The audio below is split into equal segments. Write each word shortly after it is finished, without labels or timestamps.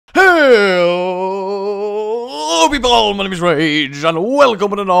Hello people, my name is Rage, and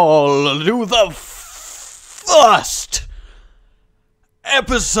welcome and all to the first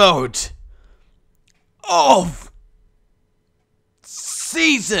episode of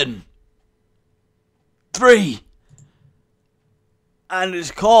Season 3. And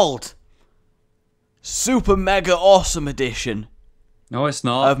it's called Super Mega Awesome Edition. No, it's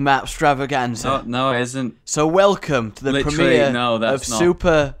not. Of Mapstravaganza. No, it isn't. So welcome to the premiere of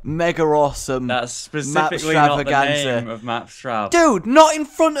Super Mega Awesome. That's specifically not the name of Mapstrav. Dude, not in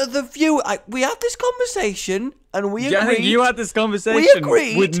front of the view. We had this conversation and we agreed. I think you had this conversation we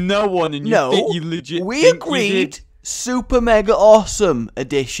agreed, with no one, and you legit. We agreed Super Mega Awesome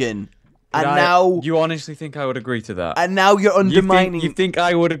Edition. And now you honestly think I would agree to that? And now you're undermining. You think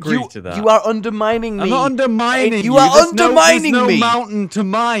I would agree to that? You are undermining me. I'm not undermining you. You are undermining me. There's no mountain to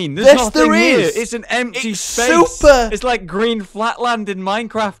mine. There's nothing here. It's an empty space. It's like green flatland in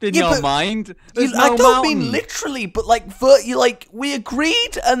Minecraft in your mind. There's no I don't mountain. mean literally, but we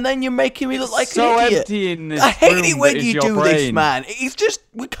agreed, and then you're making me look like an idiot. Empty in this I hate it when room you do this, man. It's just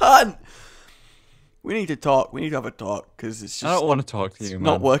we can't. We need to talk. We need to have a talk because it's just. I don't want to talk to you, man.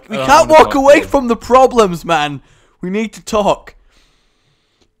 Not working. We can't walk away from the problems, man. We need to talk.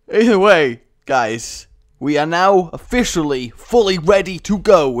 Either way, guys, we are now officially fully ready to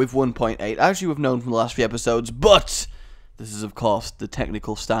go with 1.8, as you have known from the last few episodes. But this is, of course, the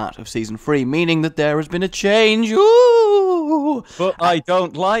technical start of Season 3, meaning that there has been a change. Ooh. But I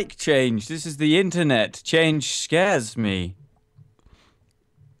don't like change. This is the internet. Change scares me.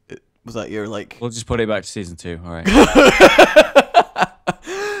 Was that your, like... We'll just put it back to Season 2, alright.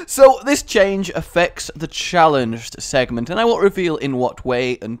 So, this change affects the challenged segment, and I won't reveal in what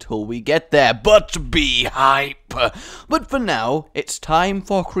way until we get there, but be hype! But for now, it's time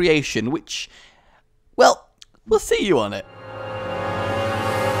for creation, which, well, we'll see you on it.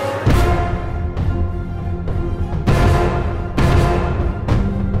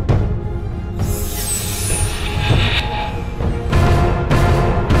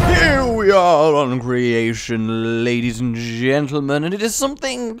 We are on creation, ladies and gentlemen, and it is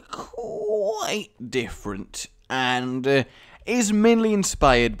something quite different, and is mainly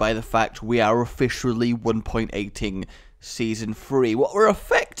inspired by the fact we are officially 1.8ing Season 3. What we're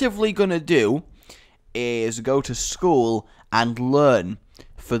effectively going to do is go to school and learn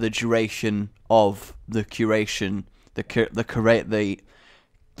for the duration of the curation, the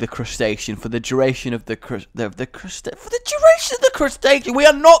crustacean, for the duration of the crustacean. We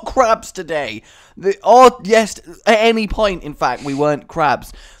are not crabs today. Yes, at any point, in fact, we weren't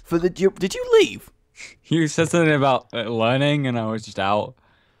crabs. Did you leave? You said something about learning, and I was just out.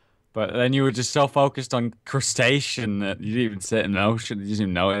 But then you were just so focused on crustacean that you didn't even sit in the ocean. You didn't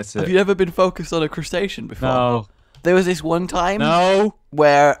even notice it. Have you ever been focused on a crustacean before? No. There was this one time. No.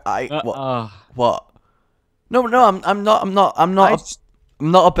 Where what? No, I'm not. I'm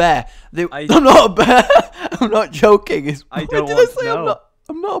not a bear. I'm not a bear. I'm not joking. I don't want to know.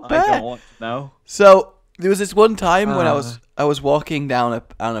 I'm not a bear. I don't want to know. So there was this one time when I was walking down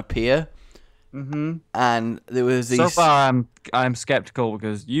a pier, and there was these. So far, I'm skeptical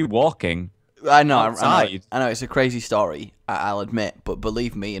because you walking. I know. I know. It's a crazy story. I'll admit, but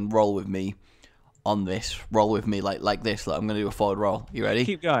believe me and roll with me on this. Roll with me like this. Like, I'm gonna do a forward roll. You ready?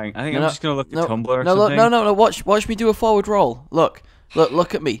 Keep going. I think I'm just gonna look at Tumblr or something. No. Watch me do a forward roll. Look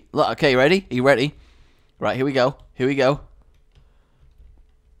at me. Look, okay, ready? Are you ready? Right, here we go.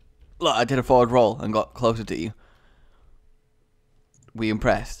 Look, I did a forward roll and got closer to you. Were you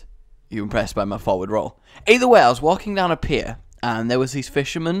impressed? You impressed by my forward roll? Either way, I was walking down a pier, and there was these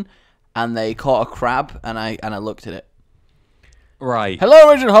fishermen, and they caught a crab, and I looked at it. Right. Hello,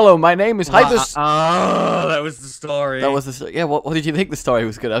 Original. Hello, my name is Hypers. Oh, that was the story. That was the story. Yeah, what did you think the story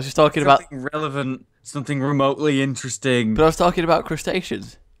was good? I was just talking about... Something relevant, something remotely interesting. But I was talking about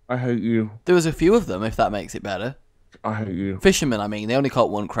crustaceans. I hate you. There was a few of them, if that makes it better. I hate you. Fishermen, I mean, they only caught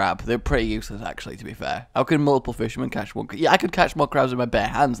one crab. They're pretty useless, actually, to be fair. How could multiple fishermen catch one? Yeah, I could catch more crabs with my bare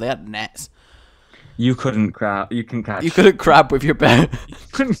hands. They had nets. You couldn't crab. You can catch. You couldn't crab with your bare. You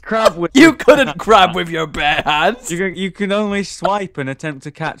couldn't crab with. You couldn't crab with your bare hands. You can only swipe and attempt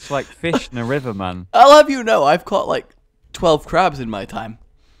to catch like fish in a river, man. I'll have you know, I've caught like 12 crabs in my time.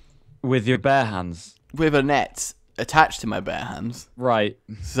 With your bare hands. With a net attached to my bare hands. Right.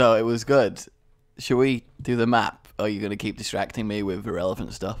 So it was good. Should we do the map? Or are you going to keep distracting me with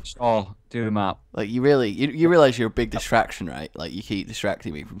irrelevant stuff? Oh, do the map. Like, you realize you're a big distraction, right? Like, you keep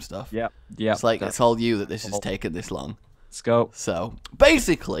distracting me from stuff. Yep. It's like, it's all you that this has taken this long. Let's go. So,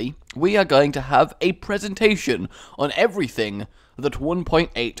 basically, we are going to have a presentation on everything that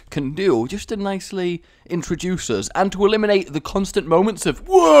 1.8 can do, just to nicely introduce us, and to eliminate the constant moments of,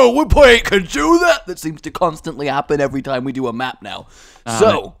 whoa, 1.8 can do that seems to constantly happen every time we do a map now.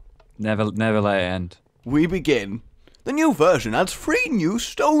 So, never let it end. We begin. The new version adds 3 new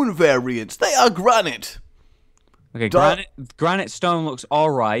stone variants. They are granite. Okay, granite stone looks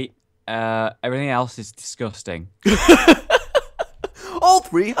alright. Everything else is disgusting. All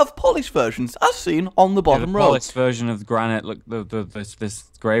 3 have polished versions, as seen on the bottom row. The polished version of the granite, look, this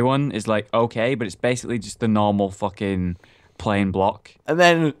grey one is like okay, but it's basically just the normal fucking plain block. And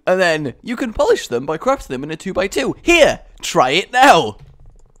then you can polish them by crafting them in a 2x2. Here, try it now.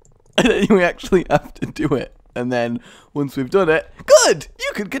 And then we actually have to do it. And then once we've done it, good,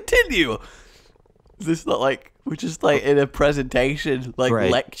 you can continue. Is this not like we're just like in a presentation, like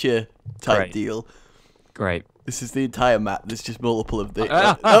lecture type deal? Great. This is the entire map. There's just multiple of the.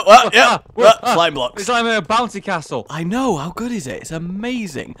 Slime blocks. It's like a bouncy castle. I know. How good is it? It's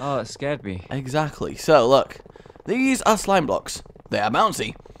amazing. Oh, it scared me. Exactly. So look, these are slime blocks. They are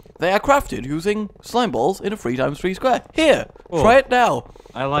bouncy. They are crafted using slime balls in a 3x3 square. Here, try it now.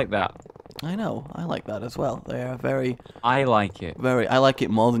 I like that. I know. I like that as well. They are very. I like it. I like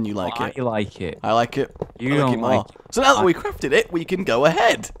it more than you like it. I like it. I like it. You don't like it. So now that we crafted it, we can go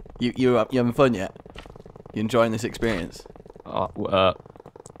ahead. You having fun yet? You enjoying this experience?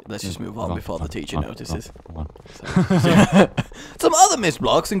 Let's just move on before the teacher notices. Some other missed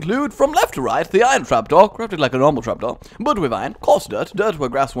blocks include, from left to right, the iron trapdoor, crafted like a normal trapdoor, but with iron, coarse dirt where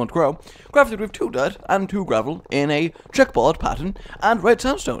grass won't grow, crafted with 2 dirt and 2 gravel in a checkboard pattern, and red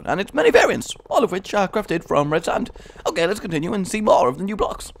sandstone, and its many variants, all of which are crafted from red sand. Okay, let's continue and see more of the new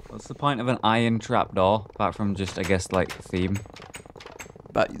blocks. What's the point of an iron trapdoor, apart from just, I guess, like, theme?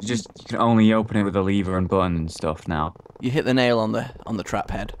 But you can only open it with a lever and button and stuff now. You hit the nail on the trap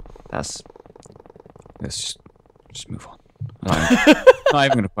head. Let's just move on. Not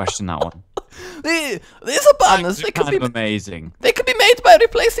even going to question that one. These are banners. They could be amazing. They could be made by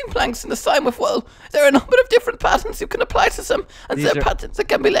replacing planks in the Simon world. There are a number of different patterns you can apply to them, and there are patterns that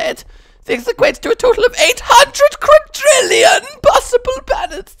can be laid. This equates to a total of 800 quadrillion possible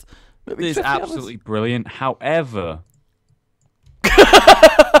banners. It is absolutely brilliant. However, how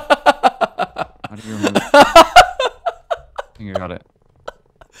do you remember? I think I got it.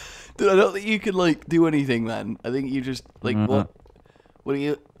 Dude, I don't think you can like do anything, man. I think you just like what? What are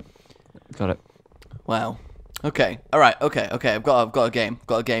you? Got it. Wow. Okay. All right. Okay. I've got a game.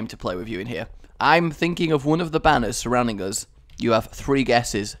 Got a game to play with you in here. I'm thinking of one of the banners surrounding us. You have 3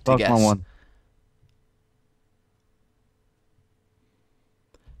 guesses to guess. One.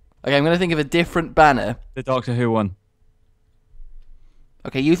 Okay, I'm gonna think of a different banner. The Doctor Who one.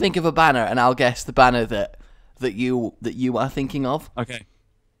 Okay, you think of a banner, and I'll guess the banner that you are thinking of. Okay.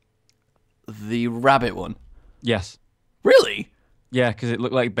 The rabbit one. Yes. Really? Yeah, because it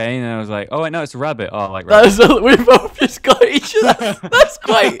looked like Bane, and I was like, oh wait, no, it's a rabbit. Oh, I like rabbit. We both just got each other. That's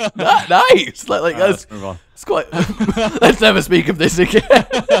quite nice. Like that's. Let's move on. It's quite. Let's never speak of this again.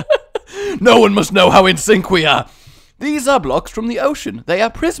 No one must know how in sync we are. These are blocks from the ocean. They are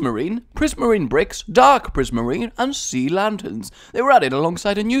prismarine bricks, dark prismarine, and sea lanterns. They were added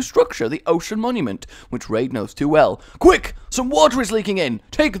alongside a new structure, the Ocean Monument, which Raid knows too well. Quick! Some water is leaking in.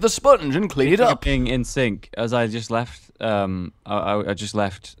 Take the sponge and clean it up. Being in sync, as I just left, I just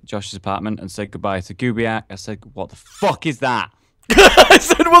left Josh's apartment and said goodbye to Gubiak. I said, what the fuck is that? I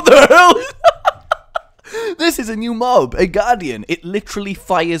said, what the hell? This is a new mob, a guardian. It literally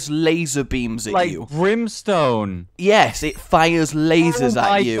fires laser beams at you. Like brimstone. Yes, it fires lasers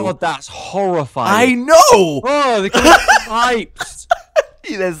at you. Oh my god, that's horrifying. I know! Oh, the pipes.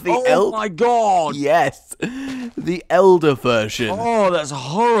 There's the Oh my god. Yes. The Elder version. Oh, that's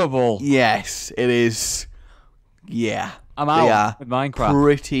horrible. Yes, it is. Yeah. I'm out with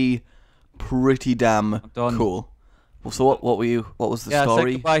Minecraft. Pretty damn cool. Well, so what was the story? I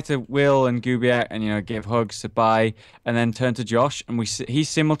said goodbye to Will and Gubiak and, gave hugs, said bye, and then turned to Josh, and he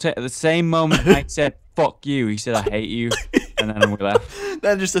simultaneously, at the same moment I said, fuck you, he said, I hate you, and then we left.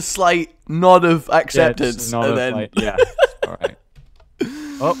 Then just a slight nod of acceptance, and then... yeah, alright.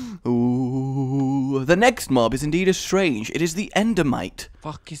 Oh. Ooh. The next mob is indeed strange. It is the Endermite.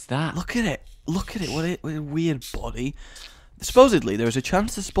 Fuck is that? Look at it. What a weird body. Supposedly, there is a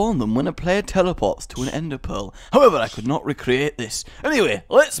chance to spawn them when a player teleports to an ender pearl. However, I could not recreate this. Anyway,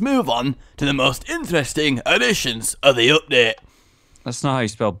 let's move on to the most interesting additions of the update. That's not how you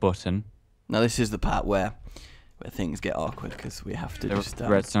spell button. Now, this is the part where things get awkward, because we have to the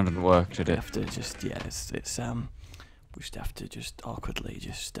redstone didn't work, did it? We have to just, yeah, we just have to just awkwardly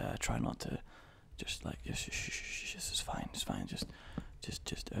just try not to, just like, just, shh, it's fine, just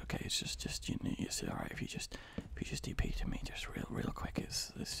Okay. It's just it's all right if you just DP to me just real quick.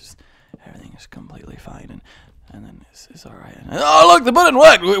 It's just everything is completely fine and then it's all right. Oh look, the button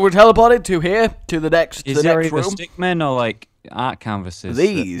worked. We're teleported to here to the next Is there either room. stickmen or like art canvases?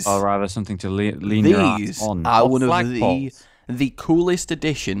 These, or rather something to lean your arms on. Are Or one of flagpoles. the coolest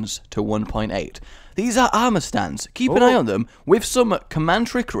additions to 1.8. These are armor stands. Keep an eye on them. With some command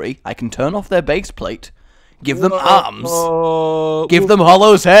trickery, I can turn off their base plate, give them arms, give them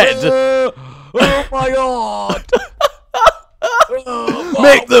Hollow's head, oh my god!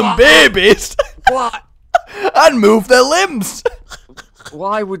 make them babies, What? and move their limbs.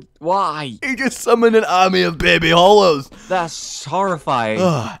 Why? You just summon an army of baby Hollows. That's horrifying.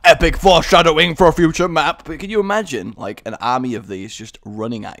 Epic foreshadowing for a future map. But can you imagine, like, an army of these just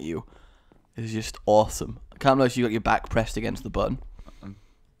running at you? It's just awesome. I can't notice you got your back pressed against the button. I'm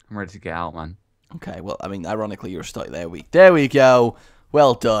ready to get out, man. Okay, well, I mean, ironically, you're stuck there. There we go.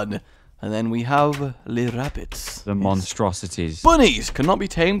 Well done. And then we have the rabbits. The monstrosities. Bunnies cannot be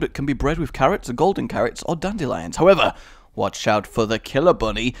tamed, but can be bred with carrots, golden carrots, or dandelions. However, watch out for the killer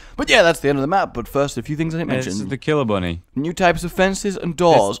bunny. But yeah, that's the end of the map. But first, a few things I didn't mention. This is the killer bunny. New types of fences and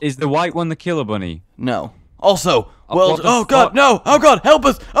doors. Is the white one the killer bunny? No. Also, world. what the God, fuck? no! Oh God, help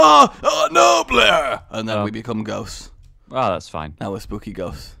us! Oh no, Blair! And then we become ghosts. Oh, that's fine. Now we're spooky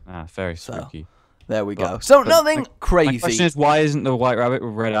ghosts. Ah, very spooky. There we go. So nothing My crazy. question is, why isn't the white rabbit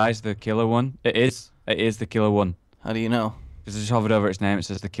with red eyes the killer one? It is. It is the killer one. How do you know? Because I just hovered over its name. It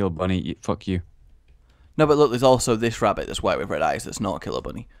says the kill bunny. Fuck you. No, but look, there's also this rabbit that's white with red eyes that's not a killer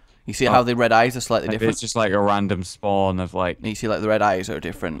bunny. You see how the red eyes are slightly Maybe different? it's just like a random spawn of like. You see, like, the red eyes are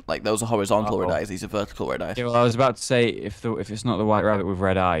different. Like, those are horizontal red eyes. These are vertical red eyes. Yeah, well, I was about to say if it's not the white rabbit with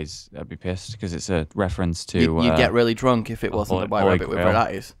red eyes, I'd be pissed because it's a reference to. You'd get really drunk if it wasn't the white Holy rabbit with Grail. red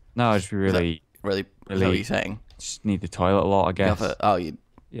eyes. No, I'd just be really Is that what you're saying? just need the toilet a lot, I guess.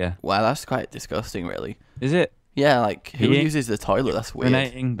 Yeah. Wow, that's quite disgusting, really. Is it? Yeah, like, who Peeing? uses the toilet? That's weird.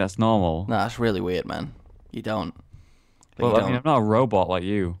 Urinating? That's normal. No, that's really weird, man. You don't. But Well, you I mean, don't. I'm not a robot like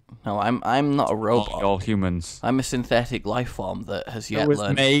you. No, I'm not a robot. All humans. I'm a synthetic life form that has It yet was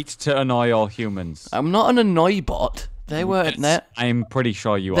learned. made to annoy all humans. I'm not an annoy bot. They weren't there. I'm pretty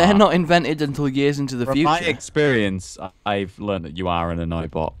sure you They're are. not invented until years into the From future. my experience, I've learned that you are an annoy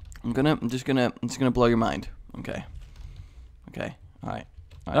bot. I'm just gonna blow your mind. Okay. Okay. All right.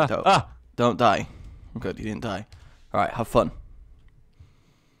 Don't die. Good, you didn't die. All right, have fun.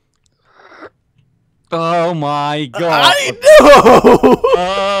 Oh my god! I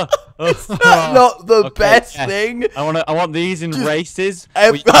know. It's not the best yes. thing. I want these in races.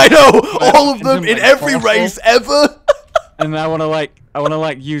 I know all of them in like every awful. race ever. And I want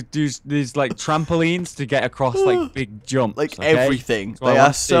to use these like trampolines to get across like big jumps. Like okay? everything. That's what I They want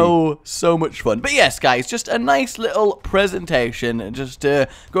are to see. so much fun. But yes, guys, just a nice little presentation. Just to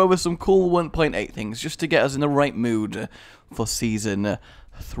go over some cool 1.8 things, just to get us in the right mood for season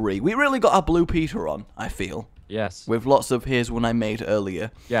 3. We really got our Blue Peter on, I feel. Yes. With lots of here's one I made earlier.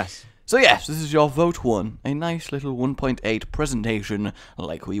 Yes. So yes, this is your vote 1. A nice little 1.8 presentation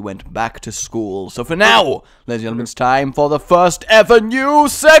like we went back to school. So for now, ladies and gentlemen, it's time for the first ever new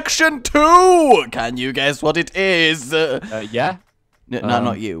section 2! Can you guess what it is? Yeah. No,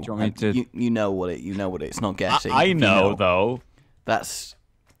 not you. Do you want me to... You know what it. You know what it. It's not guessing. I You know though. That's.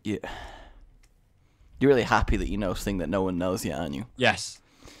 Yeah. You're really happy that you know something that no one knows yet, aren't you? Yes.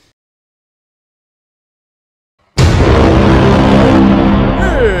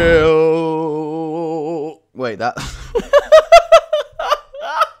 Wait, that.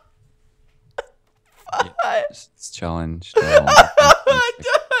 It's challenged.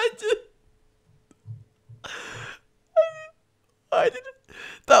 I didn't.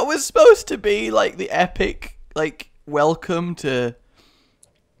 That was supposed to be like the epic, like, welcome to.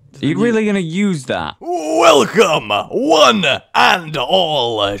 Are you really gonna use that? Welcome, one and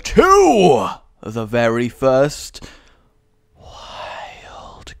all, to the very first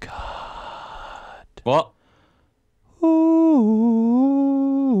wild card. What?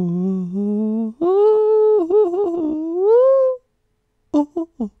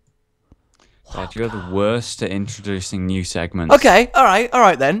 God, you're the worst at introducing new segments. Okay, all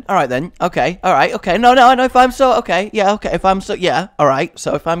right then, okay, no, if I'm so, okay, yeah, if I'm so, yeah, all right,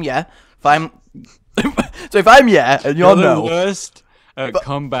 so if I'm, yeah, and you're You're the no. worst at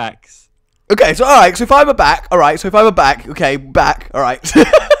comebacks. Okay, so all right, so if I'm a back, all right, okay, back, all right.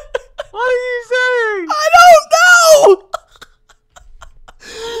 What are you saying? I don't know.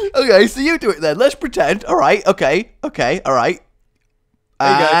 Okay, so you do it then. Let's pretend. All right, okay, all right.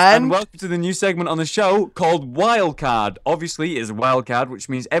 guys, and And welcome to the new segment on the show called Wildcard. Obviously, it's a wildcard, which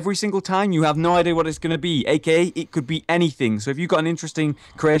means every single time you have no idea what it's going to be, aka it could be anything. So if you've got an interesting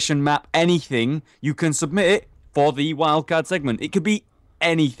creation map, anything, you can submit it for the wildcard segment. It could be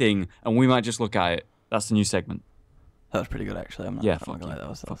anything, and we might just look at it. That's the new segment. that was pretty good, actually. I'm not gonna lie. That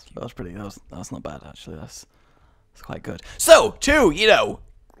was pretty. That was not bad, actually. That's quite good. So to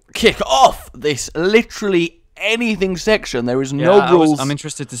kick off this literally anything section, there is no rules. I'm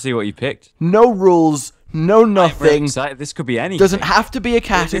interested to see what you picked. No rules. No nothing. This could be anything. Doesn't have to be a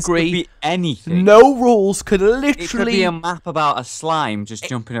category. This could be anything. No rules. Could literally. It could be a map about a slime just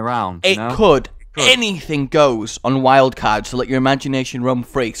jumping around. It could. Anything goes on Wildcard, so let your imagination roam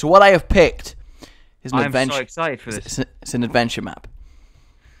free. So what I have picked is an adventure. I'm so excited for this. It's an adventure map.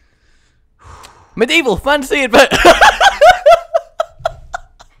 Medieval fantasy adventure.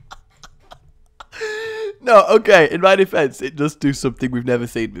 No, okay. In my defense, it does do something we've never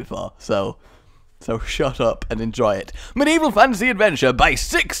seen before. So shut up and enjoy it. Medieval fantasy adventure by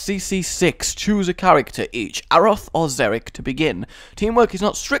 6cc6. Choose a character each, Aroth or Xeric, to begin. Teamwork is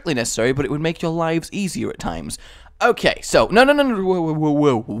not strictly necessary, but it would make your lives easier at times. Okay, so no,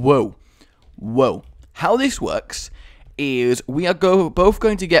 whoa. How this works is we are both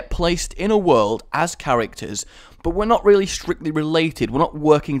going to get placed in a world as characters, but we're not really strictly related. We're not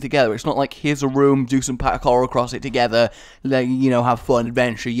working together. It's not like, here's a room, do some parkour across it together, have fun,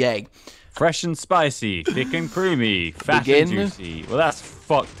 adventure, yay. Fresh and spicy, thick and creamy, fat and juicy. Well, that's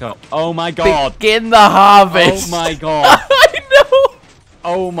fucked up. Oh my god. Begin the harvest. Oh my god. I know.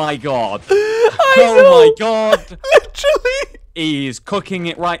 Oh my god. I know. My god. Literally. He's cooking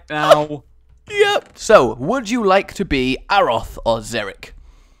it right now. Yep. So, would you like to be Aroth or Xeric?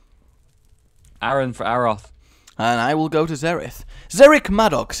 Aaron for Aroth. And I will go to Xerith. Xeric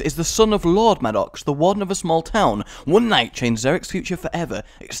Maddox is the son of Lord Maddox, the warden of a small town. One night changed Xeric's future forever.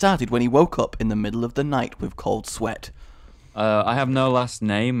 It started when he woke up in the middle of the night with cold sweat. I have no last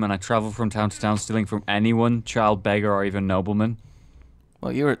name, and I travel from town to town stealing from anyone, child, beggar, or even nobleman.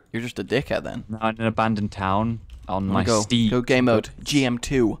 Well, you're just a dickhead then. I'm in an abandoned town on my steed. Go game mode,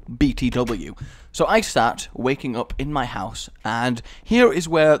 GM2, BTW. So I start waking up in my house, and here is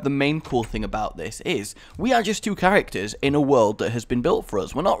where the main cool thing about this is. We are just two characters in a world that has been built for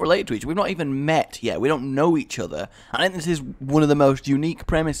us. We're not related to each other. We've not even met yet. We don't know each other. I think this is one of the most unique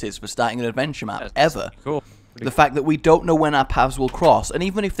premises for starting an adventure map ever. Cool. The fact that we don't know when our paths will cross, and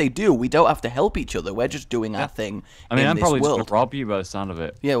even if they do, we don't have to help each other. We're just doing our thing. I'm probably just gonna rob you by the sound of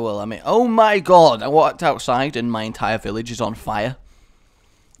it. Yeah, well, oh my god! I walked outside and my entire village is on fire.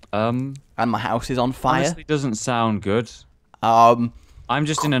 And my house is on fire. Honestly, doesn't sound good. I'm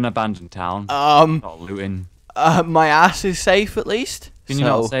just in an abandoned town. Not looting. My ass is safe at least. Can you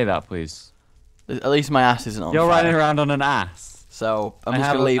not say that, please? At least my ass isn't on fire. You're riding around on an ass. So I'm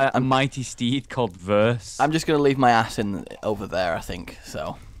just gonna leave a mighty steed called Verse. I'm just gonna leave my ass over there, I think.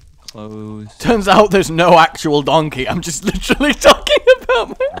 So. Close. Turns out there's no actual donkey. I'm just literally talking about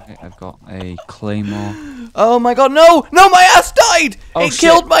my... Okay, I've got a claymore. Oh my god, no! No, my ass died! It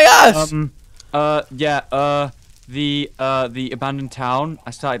killed my ass! The abandoned town,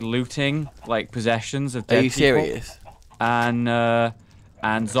 I started looting, like, possessions of dead people. Are you serious?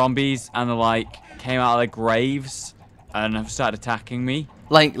 And zombies and the like came out of their graves and have started attacking me.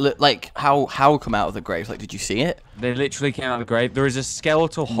 Like how come out of the graves? Like, did you see it? They literally came out of the grave. There is a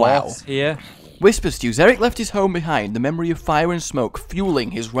skeletal horse here. Whispers to you, Xeric left his home behind, the memory of fire and smoke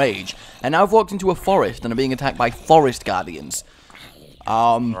fueling his rage. And now I've walked into a forest and are being attacked by forest guardians.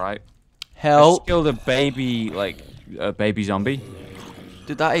 Right. Help. I just killed a baby, a baby zombie.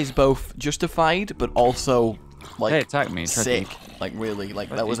 Dude, that is both justified, but also, like, they attacked me. Sick. Like, really, like,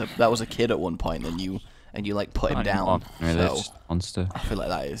 that was a kid at one point, and you like put him down. Really, so just a monster. I feel like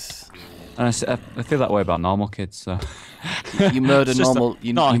that is. And I feel that way about normal kids. So you murder normal.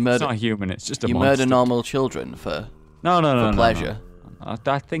 It's not a human. It's just a monster. You murder normal children for pleasure. No.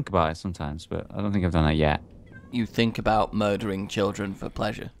 I think about it sometimes, but I don't think I've done that yet. You think about murdering children for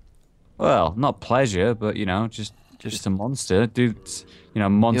pleasure? Well, not pleasure, but just a monster, dude.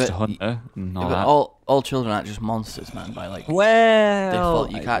 Monster hunter and all that. All children aren't just monsters, man. By like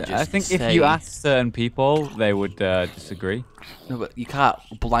default, you can't just. I think if you ask certain people, they would disagree. No, but you can't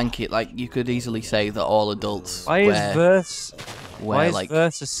blanket. Like, you could easily say that all adults. Why is Verse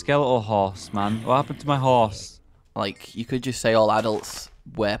a skeletal horse, man? What happened to my horse? Like, you could just say all adults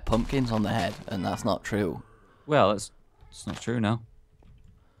wear pumpkins on their head, and that's not true. Well, it's not true now.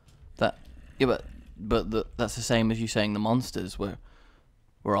 That's the same as you saying the monsters we're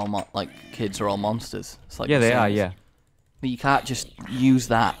all kids are all monsters. It's like they are, yeah. But you can't just use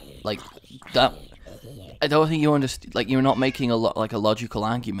that like that. I don't think you understand. Like, you're not making a logical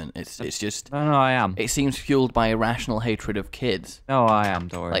argument. It's just. No, I am. It seems fueled by irrational hatred of kids. No, I am.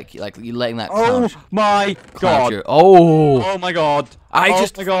 Don't worry. Like you're letting that. Oh my god! Oh my god! Oh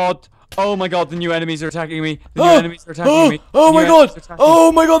my god! Oh my god! The new enemies are attacking me. The new enemies are attacking me. Oh my god!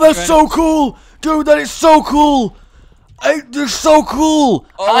 Oh my god! That's so cool, dude. That is so cool. They're so cool.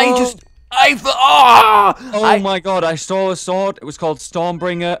 Oh Oh my god, I saw a sword, it was called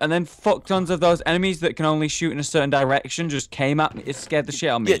Stormbringer, and then fuck tons of those enemies that can only shoot in a certain direction just came at me. It scared the shit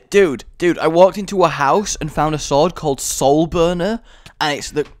out of me. Yeah, dude, I walked into a house and found a sword called Soulburner, and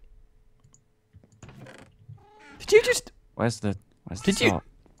it's the... Did you just... Where's the sword?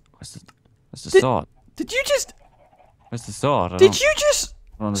 Where's the Did- sword? Did you just... Where's the sword? I Did you just...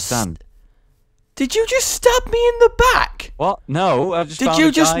 don't understand. Did you just stab me in the back? What? No, I just Did found you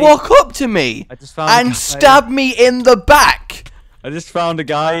a just guy. walk up to me I just found a and guy. stab me in the back? I just found a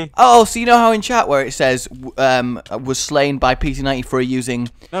guy. Oh, so you know how in chat where it says was slain by PT93 using...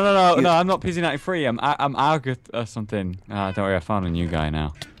 No, I'm not PZ93. I'm Argut or something. Don't worry, I found a new guy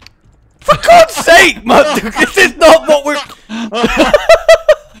now. For God's sake, man! This is not what we're...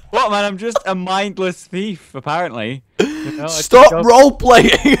 What, man? I'm just a mindless thief, apparently. You know, Stop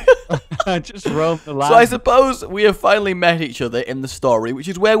role-playing! I just roamed the land. So I suppose we have finally met each other in the story, which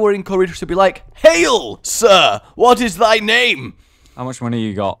is where we're encouraged to be like, "Hail, sir! What is thy name?" How much money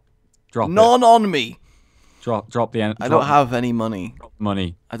you got? Drop it. None on me. Drop the end. I don't have any money.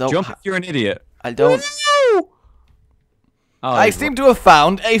 money. I don't Jump if you're an idiot. I don't... Oh, I seem to have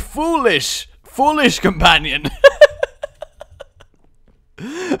found a foolish companion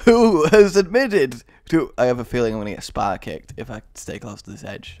who has admitted to... I have a feeling I'm going to get spar kicked if I stay close to this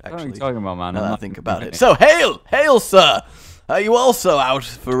edge, What are you actually. talking about, man? Now I'm that I not think about it. thinking So, hail, sir! Are you also out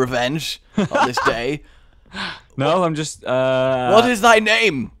for revenge on this day? No, I'm just. What is thy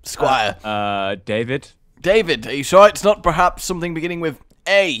name, squire? David. David. Are you sure it's not perhaps something beginning with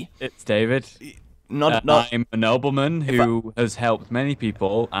A? It's David. Not. I'm a nobleman who has helped many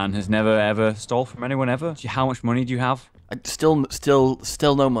people and has never ever stole from anyone ever. How much money do you have? Still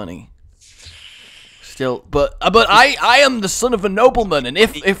no money. But I am the son of a nobleman, and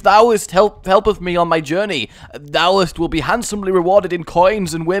if thou wouldst helpeth me on my journey, thou will be handsomely rewarded in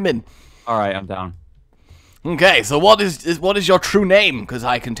coins and women. All right, I'm down. Okay, so what is your true name? Because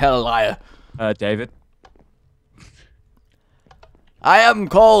I can tell a liar. David. I am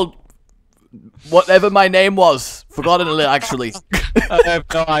called whatever my name was. Forgotten it actually. I have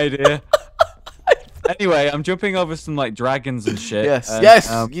no idea. Anyway, I'm jumping over some like dragons and shit. Yes.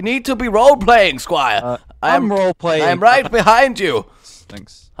 You need to be role playing, squire. I'm role playing. I am right behind you.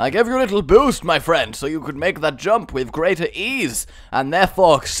 Thanks. I gave you a little boost, my friend, so you could make that jump with greater ease, and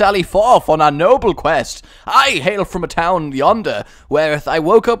therefore sally forth on our noble quest. I hail from a town yonder, where I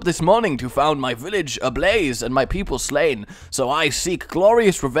woke up this morning to find my village ablaze and my people slain, so I seek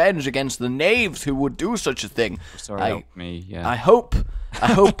glorious revenge against the knaves who would do such a thing. Sorry, help me. Yeah. I hope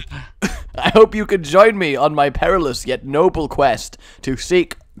I hope you can join me on my perilous yet noble quest to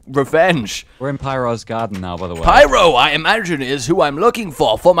seek revenge. We're in Pyro's garden now, by the way. Pyro, I imagine, is who I'm looking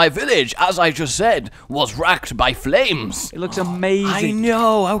for my village, as I just said, was racked by flames. It looks amazing. I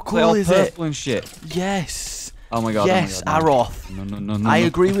know, how cool is it? Purple and shit. Yes. Oh my god. Yes, oh my god, no. Aroth. No. I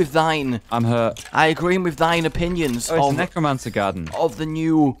agree with thine. I'm hurt. I agree with thine opinions Oh, it's a necromancer garden. of the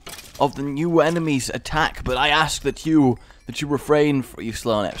new enemy's attack, but I ask that you refrain from... You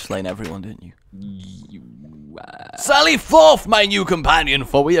slain everyone, didn't you? Sally forth, my new companion,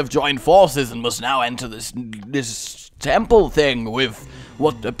 for we have joined forces and must now enter this temple thing with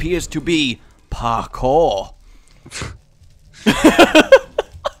what appears to be parkour.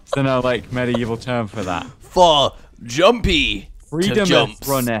 So no, like, medieval term for that. For jumpy to jumps.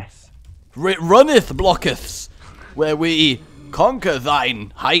 runneth. Runneth blocketh, where we conquer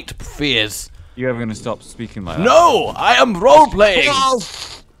thine height fears. You ever gonna stop speaking like that? No, I am role-playing.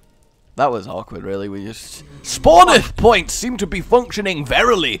 That was awkward, really. We just... Spawneth points seem to be functioning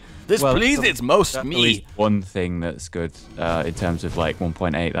verily. This Well, pleases most That's me. at least one thing that's good in terms of like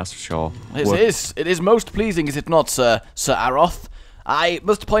 1.8, that's for sure. It is most pleasing, is it not, Sir Aroth? I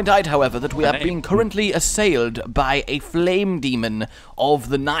must point out, however, that we are being currently assailed by a flame demon of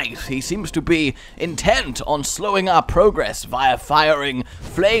the night. He seems to be intent on slowing our progress via firing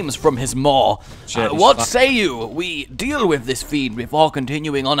flames from his maw. What say you? We deal with this fiend before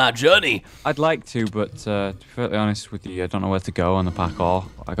continuing on our journey. I'd like to, but to be fairly honest with you, I don't know where to go on the parkour.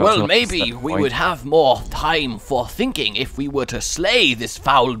 Well, maybe we would have more time for thinking if we were to slay this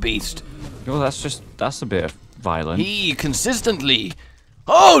foul beast. Well, that's a bit of violent. He consistently...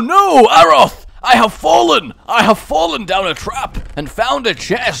 Oh no, Aroth! I have fallen! I have fallen down a trap and found a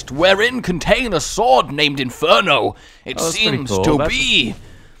chest wherein contain a sword named Inferno. It seems cool. to be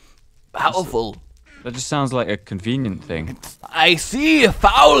powerful. That just sounds like a convenient thing. I see a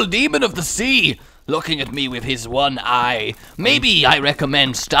foul demon of the sea looking at me with his one eye. Maybe I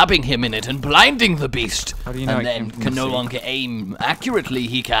recommend stabbing him in it and blinding the beast. How do you know and then can no longer aim accurately,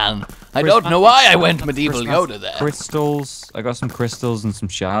 he can. I Where's don't know why I went medieval Yoda there. Crystals. I got some crystals and some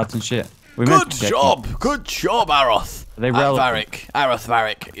shards and shit. Good job, Aroth. Are they relevant? Aroth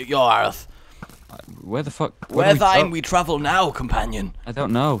Varric, you're Aroth. Where the fuck? Where thine we travel now, companion? I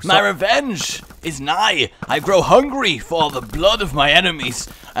don't know. My revenge is nigh. I grow hungry for the blood of my enemies,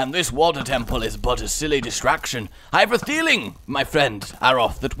 and this water temple is but a silly distraction. I have a feeling, my friend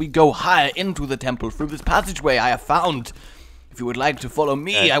Aroth, that we go higher into the temple through this passageway I have found. If you would like to follow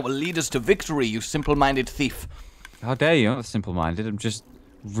me, I will lead us to victory, you simple-minded thief. How dare you? I'm not simple-minded. I'm just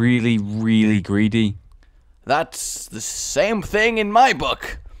really, really greedy. That's the same thing in my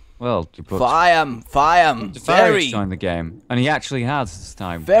book. Well, your book's... For I am very joined the game, and he actually has this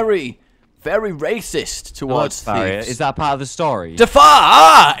time. very racist towards thieves. Is that part of the story?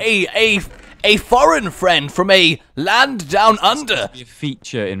 Jafar, a foreign friend from a land down under, Be a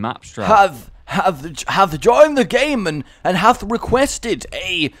feature in Mapstravaganza. have joined the game and hath requested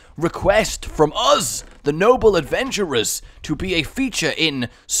a request from us, the noble adventurers, to be a feature in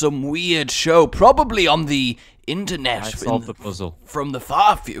some weird show, probably on the internet. I solved the puzzle. From the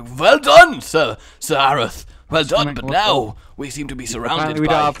far view. Well done, Sir Aroth. Well done, but now we seem to be surrounded Apparently we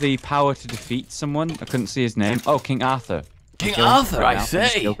by... don't have the power to defeat someone. I couldn't see his name. Oh, King Arthur. King Arthur, I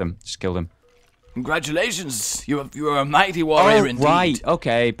say. Just killed him. Congratulations, you are a mighty warrior indeed. Right,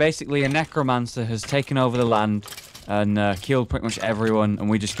 okay. Basically, a necromancer has taken over the land and killed pretty much everyone, and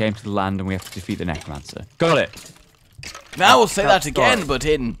we just came to the land and we have to defeat the necromancer. Got it. Now we'll say that again, but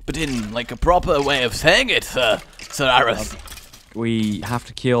in like a proper way of saying it, Sir Aroth. We have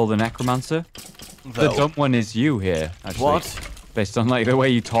to kill the necromancer. The dumb one is you here, actually. What? Based on like the way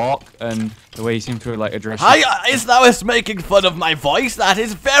you talk and the way you seem to like address. Is thou making fun of my voice? That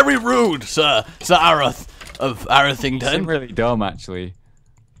is very rude, Sir Aroth of Arathington. You seem really dumb, actually.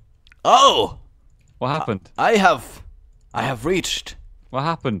 Oh, what happened? I have reached. What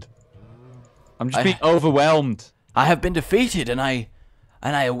happened? I'm just being overwhelmed. I have been defeated, and I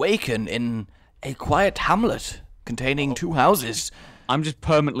awaken in a quiet hamlet containing two houses. I'm just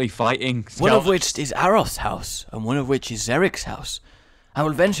permanently fighting. One of which is Aroth's house, and one of which is Zerik's house. I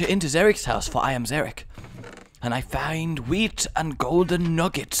will venture into Zerik's house, for I am Zerik. And I find wheat and golden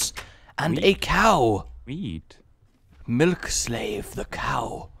nuggets, and a cow. Wheat? Milk slave, the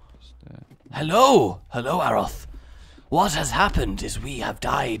cow. Hello, Aroth. What has happened is we have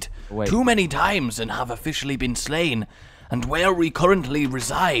died too many times and have officially been slain, and where we currently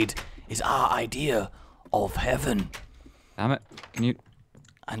reside is our idea of heaven. Damn it! Can you?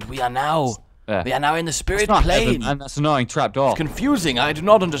 And we are now in the spirit That's not plane. heaven, and that's annoying. Trapped off. It's confusing. I do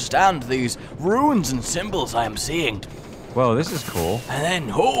not understand these runes and symbols I am seeing. Whoa, this is cool. And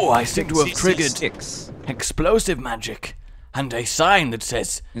then, I seem to have triggered explosive magic. And a sign that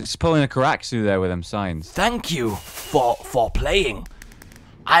says, It's pulling a Karaksu there with them signs. Thank you for playing.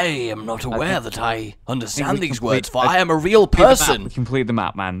 I am not aware that I understand these words, for I am a real person. Complete the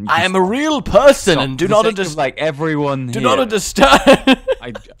map, man. I am a real person and do not understand. Like everyone here. Do not understand.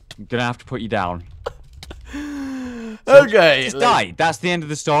 I'm gonna have to put you down. Okay. Just died. That's the end of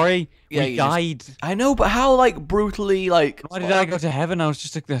the story. Yeah, we died. I know, but how brutally Why did I go to heaven? I was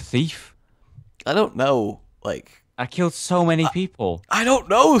just like a thief. I don't know. I killed so many people. I don't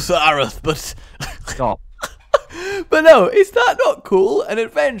know, Sir Aroth, but Stop. But no, is that not cool? An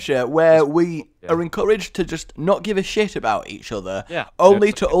adventure where we are encouraged to just not give a shit about each other,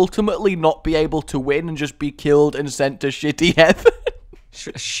 only to ultimately not be able to win and just be killed and sent to shitty heaven.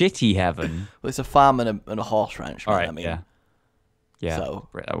 Shitty heaven? Well, it's a farm and a horse ranch, man. All right, I mean. Yeah, so,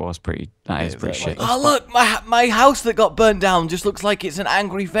 that is pretty shit. Oh, look, my house that got burnt down just looks like it's an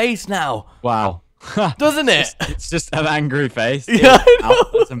angry face now. Wow. Doesn't it? It's just an angry face. Yeah, I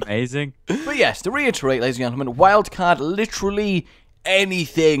know. That's amazing. But yes, to reiterate, ladies and gentlemen, wildcard literally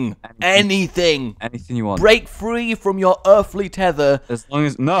anything. Anything you want. Break free from your earthly tether. As long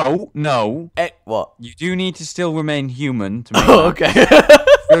as no. What? You do need to still remain human to make okay. If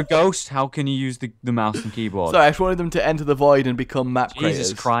you're a ghost, how can you use the mouse and keyboard? Sorry, I just wanted them to enter the void and become map creators.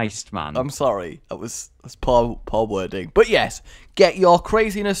 Jesus Christ, man. I'm sorry. That was That's poor wording. But yes, get your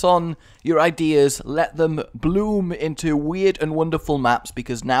craziness on, your ideas, let them bloom into weird and wonderful maps,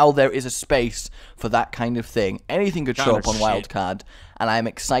 because now there is a space for that kind of thing. Anything could show up on Wildcard, and I'm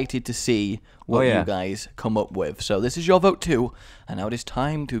excited to see what you guys come up with. So this is your vote too, and now it is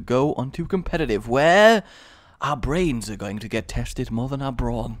time to go on to competitive, where our brains are going to get tested more than our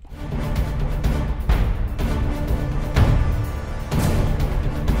brawn.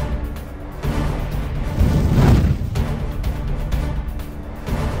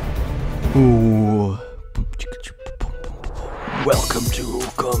 Ooh. Welcome to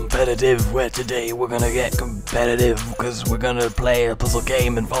competitive, where today we're gonna get competitive because we're gonna play a puzzle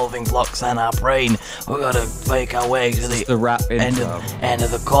game involving blocks and our brain. We're gonna make our way to the end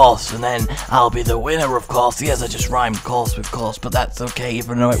of the course, and then I'll be the winner, of course. Yes, I just rhymed course with course, but that's okay,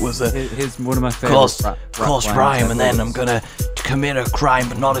 even though it was a Here's one of my favorite course rhyme, and then I'm gonna commit a crime,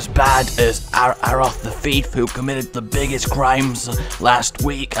 but not as bad as Aroth the Thief, who committed the biggest crimes last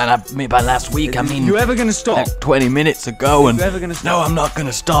week. And by last week, I mean, you ever gonna stop? Like 20 minutes ago. And you ever gonna stop? No, I'm not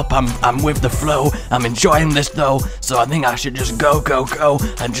gonna stop. I'm with the flow. I'm enjoying this though, so I think I should just go,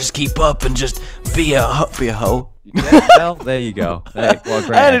 and just keep up and just be a hoe. Yeah, well, there you go.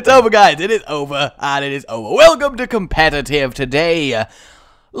 And it's over, guys. It is over, and it is over. Welcome to competitive today.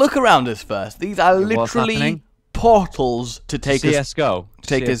 Look around us first. These are literally portals to take CS:GO.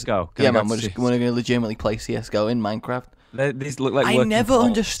 us. Yeah, man, we're gonna legitimately play CS:GO in Minecraft. These look like I never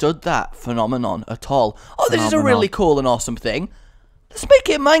understood that phenomenon at all. Oh, this is a really cool and awesome thing. Let's make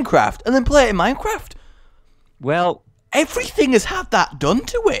it in Minecraft and then play it in Minecraft. Well, everything has had that done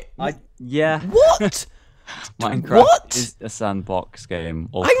to it. Yeah. What? Minecraft is a sandbox game.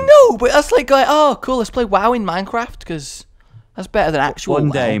 I know, but that's like going, oh, cool, let's play WoW in Minecraft, because that's better than actual One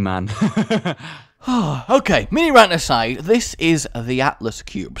WoW. day, man. Okay, mini rant aside, this is the Atlas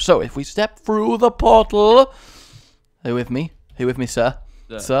Cube. So if we step through the portal, are you with me? Are you with me, sir?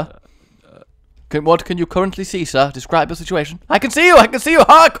 Sir? What can you currently see, sir? Describe the situation. I can see you!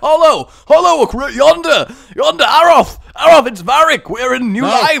 Hark! Hollow! Yonder! Aroth! It's Varric! We're in new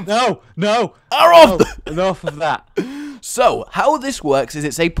life! No! Aroth! No, enough of that. So, how this works is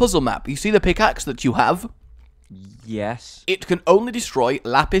it's a puzzle map. You see the pickaxe that you have? Yes. It can only destroy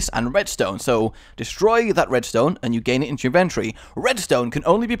lapis and redstone. So, destroy that redstone and you gain it into your inventory. Redstone can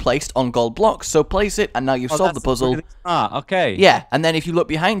only be placed on gold blocks. So, place it and now you've solved the puzzle. Really okay. Yeah, and then if you look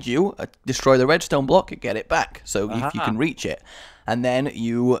behind you, destroy the redstone block, get it back. So, if you can reach it. And then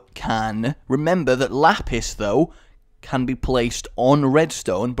you can remember that lapis, though, can be placed on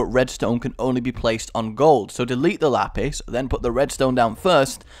redstone, but redstone can only be placed on gold. So delete the lapis, then put the redstone down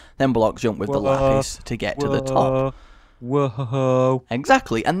first, then block jump with the lapis to get to the top. Whoa.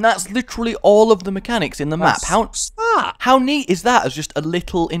 Exactly, and that's literally all of the mechanics in the map. How neat is that as just a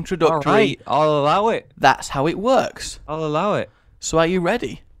little introductory? Alright, I'll allow it. That's how it works. I'll allow it. So are you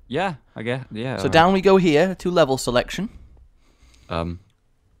ready? Yeah, I guess. Yeah. So down we go here to level selection. Hey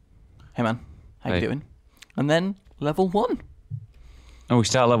man, how you doing? And then level 1. Oh, we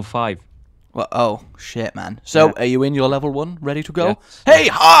start at level 5. Well, oh, shit, man. So, are you in your level 1, ready to go? Yes. Hey,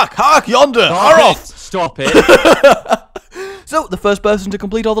 hark, yonder! Stop it! So, the first person to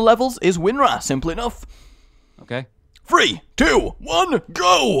complete all the levels is Winra, simple enough. Okay. 3, 2, 1,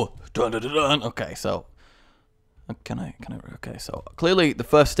 go! Dun, dun, dun, dun. Okay, so... Okay, so clearly the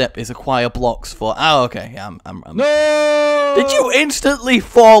first step is acquire blocks for... Oh, okay, yeah, I'm... No! Did you instantly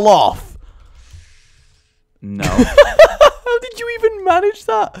fall off? No. How did you even manage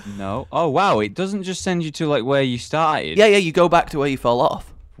that? No. Oh, wow. It doesn't just send you to, like, where you started. Yeah, you go back to where you fell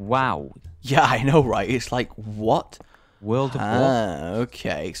off. Wow. Yeah, I know, right? It's like, what? World of Warcraft.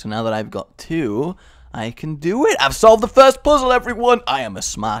 Okay. So now that I've got 2, I can do it. I've solved the first puzzle, everyone. I am a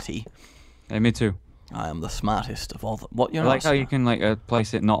smarty. Hey, me too. I am the smartest of all the... What, you're I like how you can, like,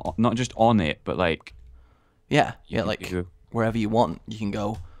 place it not just on it, but, like... Yeah, like, wherever you want, you can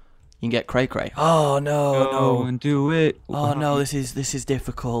go... You can get cray-cray. Oh, no. Go and do it. Oh, no, this is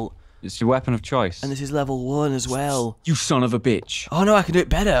difficult. It's your weapon of choice. And this is level 1 as well. You son of a bitch. Oh, no, I can do it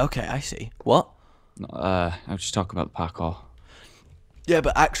better. Okay, I see. What? I was just talking about the parkour. Yeah,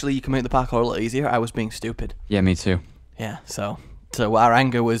 but actually you can make the parkour a lot easier. I was being stupid. Yeah, me too. Yeah, so our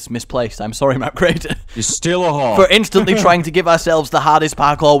anger was misplaced. I'm sorry, Map Creator. You're still a whore. For instantly trying to give ourselves the hardest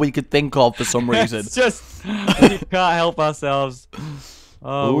parkour we could think of for some reason. It's just... we can't help ourselves.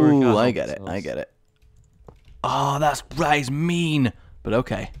 Oh, ooh, I get it. Oh, that is mean. But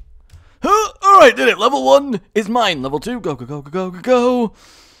okay. Alright, did it. Level 1 is mine. Level 2, go.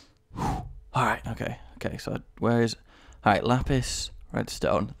 Alright, okay, so where is... Alright, lapis,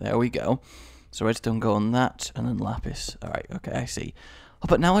 redstone. There we go. So redstone go on that, and then lapis. Alright, okay, I see. Oh,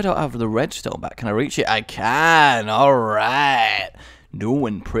 but now I don't have the redstone back. Can I reach it? I can. All right.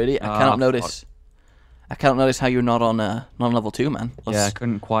 Doing pretty. I cannot notice. I cannot notice how you're not on level 2, man. Yeah, I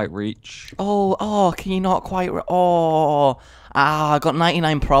couldn't quite reach. Oh, can you not quite? I got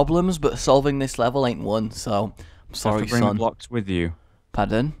 99 problems, but solving this level ain't one. So I'm sorry, have to bring son. the blocks with you.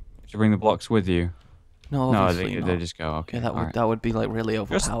 Pardon? To bring the blocks with you. No, obviously not. They just go. Okay. Yeah, that would be like really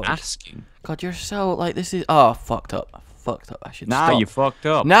overpowered. Just asking. God, you're so like this is. Oh, fucked up. Fucked up. I should Now stop. you fucked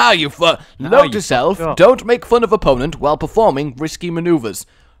up. Now you Note to self: fucked up. don't make fun of opponent while performing risky maneuvers.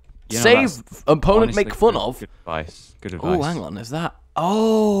 You know, Save opponent honestly, make fun of. Good advice. Good advice. Oh, hang on. Is that?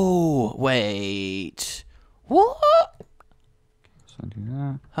 Oh, wait. What? So do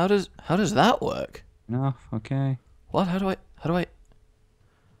that. How does that work? Enough. Okay. What? How do I?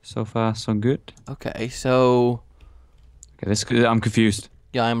 So far, so good. Okay, so Okay, I'm confused.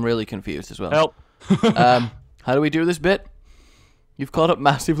 yeah, I'm really confused as well. Help. How do we do this bit? You've caught up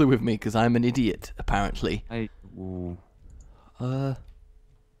massively with me because I'm an idiot, apparently. Ooh. So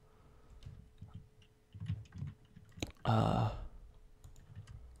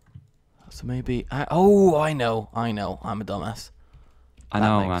maybe I know. I'm a dumbass. I That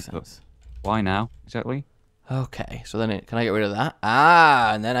know, makes man. But sense. why now exactly? Okay, so then can I get rid of that?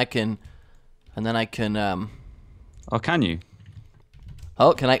 And then I can, Oh, can you?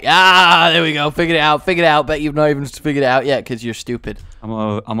 oh, can I? There we go. Figured it out. Bet you've not even figured it out yet because you're stupid. I'm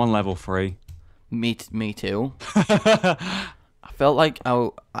on level 3. Me too. I felt like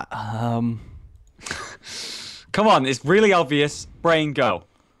Come on, it's really obvious. Brain go.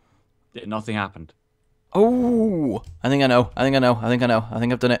 Nothing happened. oh, I think I know. I think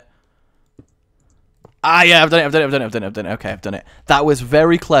I've done it. Yeah, I've done it. Okay, I've done it. That was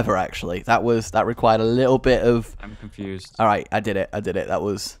very clever, actually. That required a little bit of. I'm confused. All right, I did it. That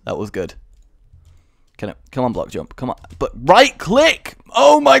was good. Come on, block jump. Come on, but right click.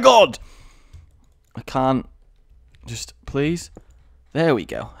 Oh my god. I can't. Just please. There we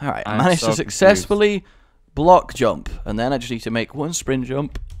go. All right, I managed to successfully block jump, and then I just need to make one sprint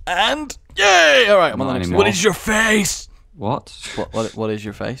jump, and yay! All right, I'm on the next. What is your face? What? What is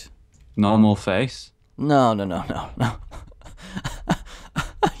your face? Normal face. No.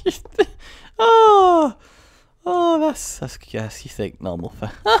 That's yes. You think normal face?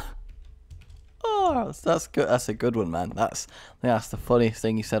 Oh, that's good. That's a good one, man. That's the funniest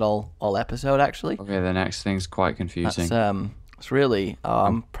thing you said all episode, actually. Okay, the next thing's quite confusing. It's really.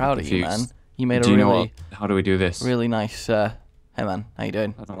 I'm proud of you, man. You made Do you know what? How do we do this? really nice. Hey, man, how you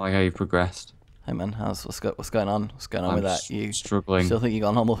doing? I don't like how you progressed. Hey, man, what's going on? What's going on with that? You struggling. still think you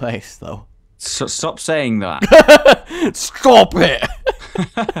got a normal face, though? Stop saying that. Stop it!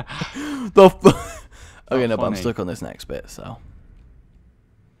 Okay, no, but I'm funny. stuck on this next bit, so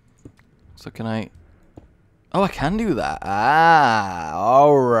can I? Oh, I can do that.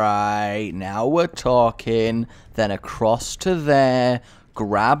 All right. Now we're talking. Then across to there.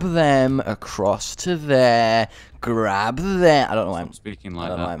 Grab them. Across to there. Grab them. I don't know why I'm speaking like I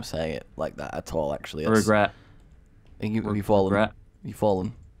don't know that. why I'm saying it like that at all. Actually, Regret. Have you fallen? Regret. You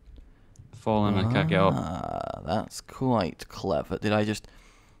fallen? Fallen. I can't get up. That's quite clever. Did I just?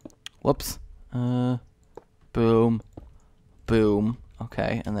 Whoops. Boom. Boom.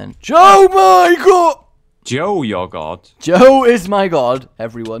 Okay, and then Joe, my god! Joe, your god. Joe is my god,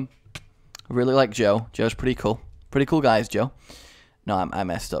 everyone. I really like Joe. Joe's pretty cool. Pretty cool guys, Joe. No, I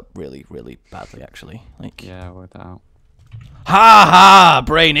messed up really, really badly, actually. Like, Yeah, without. ha!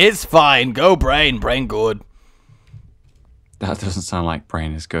 Brain is fine. Go, Brain. Brain good. That doesn't sound like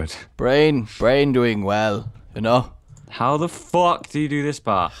brain is good. Brain doing well, you know? How the fuck do you do this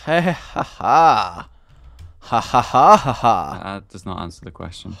part? Ha ha ha. Ha ha ha ha ha. That does not answer the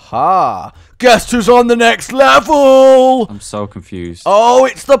question. Ha. Guess who's on the next level? I'm so confused. Oh,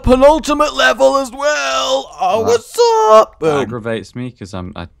 it's the penultimate level as well. Oh, what's up? That Boom. aggravates me because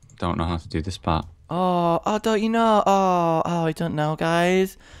I don't know how to do this part. Oh, don't you know? Oh, I don't know,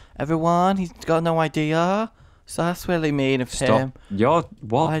 guys. Everyone, he's got no idea. So that's really mean of him. Stop. You're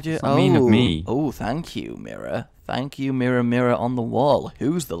what? I do. I mean of me. Oh, thank you, mirror. Thank you, mirror, mirror on the wall.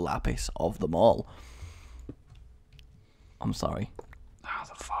 Who's the lapis of them all? I'm sorry. How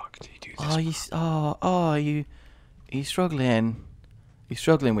the fuck do you do this? You struggling. You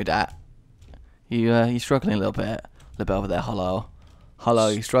struggling with that. You struggling a little bit over there. Hello,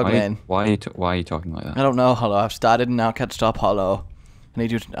 you struggling. Why are you talking like that? I don't know, Hollow. I've started and now I can't stop, Hollow. Why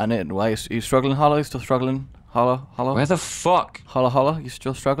are you struggling, Hollow? You still struggling, Hollow? Where the fuck? Hollow? You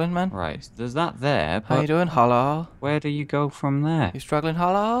still struggling, man? Right, there's that there, How you but doing, Hollow? where do you go from there? You struggling,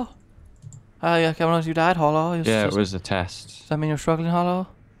 Hollow? Oh, yeah, come on, you died, Hollow. Yeah, it was a test. Does that mean you're struggling, Hollow?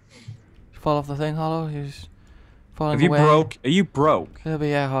 You fall off the thing, Hollow? Falling Have you away. broke? Are you broke? It'll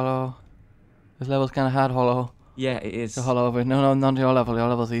be hollow. This level's kind of hard, hollow. Yeah, it is. The hollow over. No, not your level. Your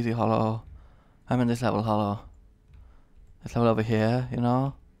level's easy, hollow. I'm in this level, hollow. This level over here, you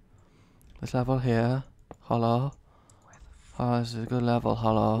know. This level here, hollow. Oh, this is a good level,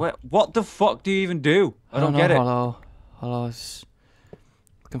 hollow. What the fuck do you even do? I don't know, get it. Hollow. Hollow is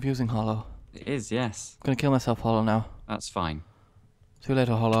confusing, hollow. It is, yes. I'm gonna kill myself, hollow, now. That's fine. See you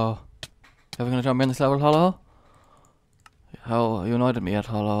later, hollow. Ever gonna jump in this level, hollow? How you annoyed at me yet,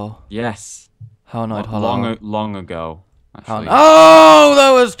 hollow? Yes. How annoyed, hollow? Long ago. Actually. Oh,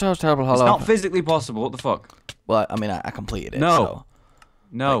 that was terrible, hollow. It's not physically possible. What the fuck? Well, I mean, I completed it. No. So,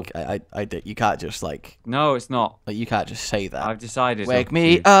 No. like, I did. You can't just like No, it's not. you can't just say that. I've decided. Wake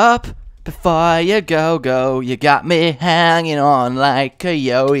me up before you go. You got me hanging on like a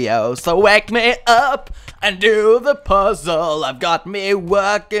yo-yo. So wake me up and do the puzzle. I've got me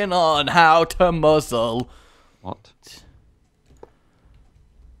working on how to muzzle. What?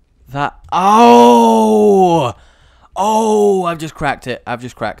 That. Oh! Oh! I've just cracked it. I've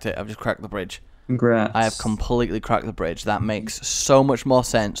just cracked the bridge. Congrats. I have completely cracked the bridge. That makes so much more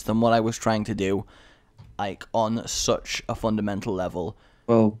sense than what I was trying to do, like, on such a fundamental level.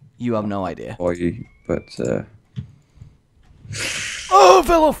 Well, You have no idea. for you, but Oh,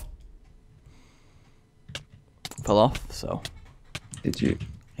 fell off! Fell off, so, did you?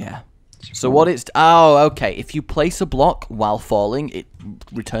 yeah. So what it's... Oh, okay. If you place a block while falling, it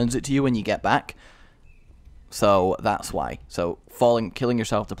returns it to you when you get back. So that's why. So killing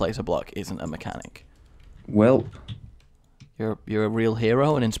yourself to place a block isn't a mechanic. Well, You're a real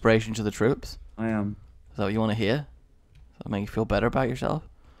hero, an inspiration to the troops. I am. Is that what you want to hear? Does that make you feel better about yourself?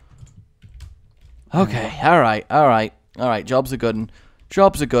 Okay, alright. Jobs are good.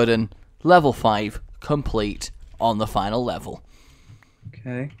 Level 5, complete on the final level.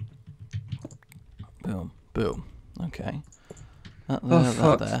 Okay. Boom, boom. Okay. That Oh there,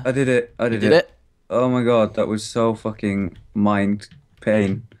 fuck! that there. I did it. I You did did it. it? Oh my god, that was so fucking mind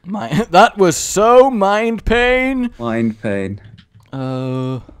pain. That was so mind pain. Mind pain.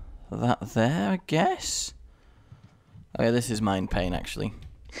 That there, I guess. Oh yeah, this is mind pain actually.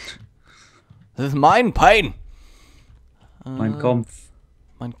 This is mind pain. Mein Kampf.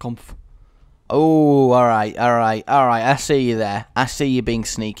 Mein Kampf. Oh, alright. I see you there. I see you being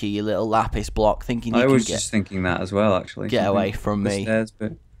sneaky, you little lapis block, thinking you I can was get just thinking that as well, actually. get I away think from the me. Stairs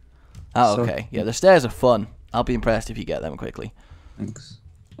bit. Oh, so- okay. Yeah, the stairs are fun. I'll be impressed if you get them quickly. Thanks.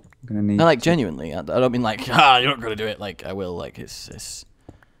 I'm gonna need. No, like genuinely. I don't mean like, you're not gonna do it. Like I will. Like it's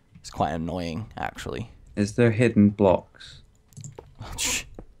quite annoying actually. Is there hidden blocks?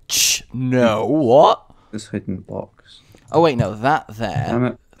 No, what? There's hidden blocks. Oh wait, no, that there. Damn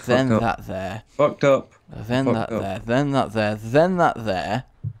it. Then Fucked up. that there. Fucked up. Then Fucked that up. there. Then that there. Then that there.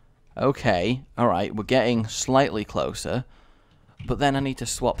 Okay, alright, we're getting slightly closer. But then I need to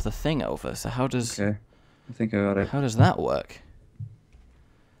swap the thing over. So how does Okay. I think I got it. how does that work?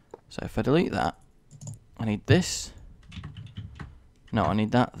 So if I delete that, I need this. No, I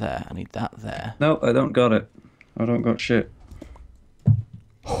need that there. I need that there. No, I don't got it. I don't got shit.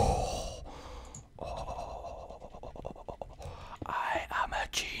 I am a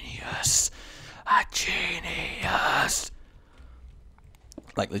genius. A genius.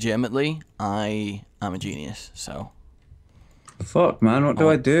 Like legitimately, I am a genius. So Fuck, man. What do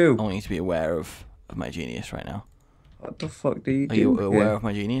I do? I want you to be aware of my genius right now. What the fuck do you Are do? you aware here? of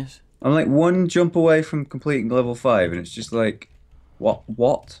my genius? I'm like one jump away from completing level 5, and it's just like,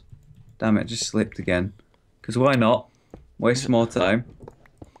 what? Damn it, just slipped again. Because why not? Waste more time.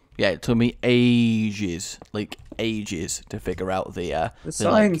 Yeah, it took me ages, like ages, to figure out the The like,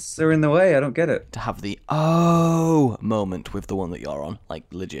 signs are in the way. I don't get it. to have the oh moment with the one that you're on. Like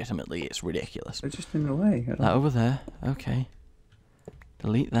legitimately, it's ridiculous. They're just in the way. I don't... That over there. Okay.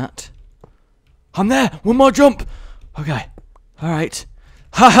 Delete that. I'm there. One more jump. Okay. All right.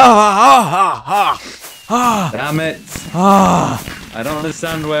 Ha ha ha ha ha ha. Damn it! Ah. I don't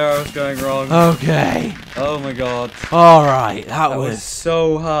understand where I was going wrong. Okay. Oh my god. All right. That That was was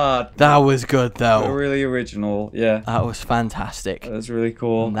so hard. that was good But though. really original. Yeah. That was fantastic. That was really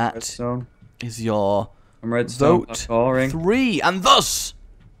cool. And that- Redstone. Is your I'm Redstone. vote Boring. 3, and thus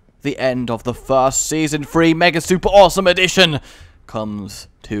the end of the first season 3 Mega Super Awesome Edition comes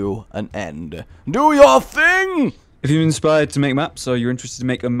to an end. Do your thing! If you're inspired to make maps or you're interested to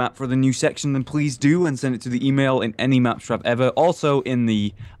make a map for the new section, then please do and send it to the email in any Mapstrap ever. Also in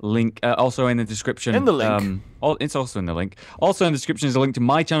the link, also in the description. In the link. It's also in the link. Also in the description is a link to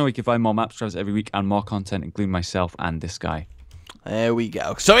my channel where you can find more Mapstraps every week and more content, including myself and this guy. There we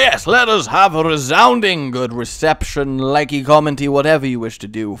go. So yes, let us have a resounding good reception, likey, commenty, whatever you wish to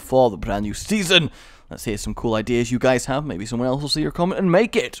do for the brand new season. Let's hear some cool ideas you guys have. Maybe someone else will see your comment and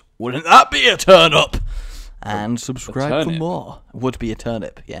make it. Wouldn't that be a turn up? And subscribe for more. Would be a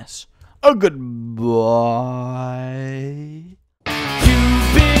turnip, yes. A goodbye.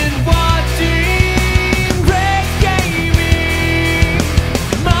 You've been watching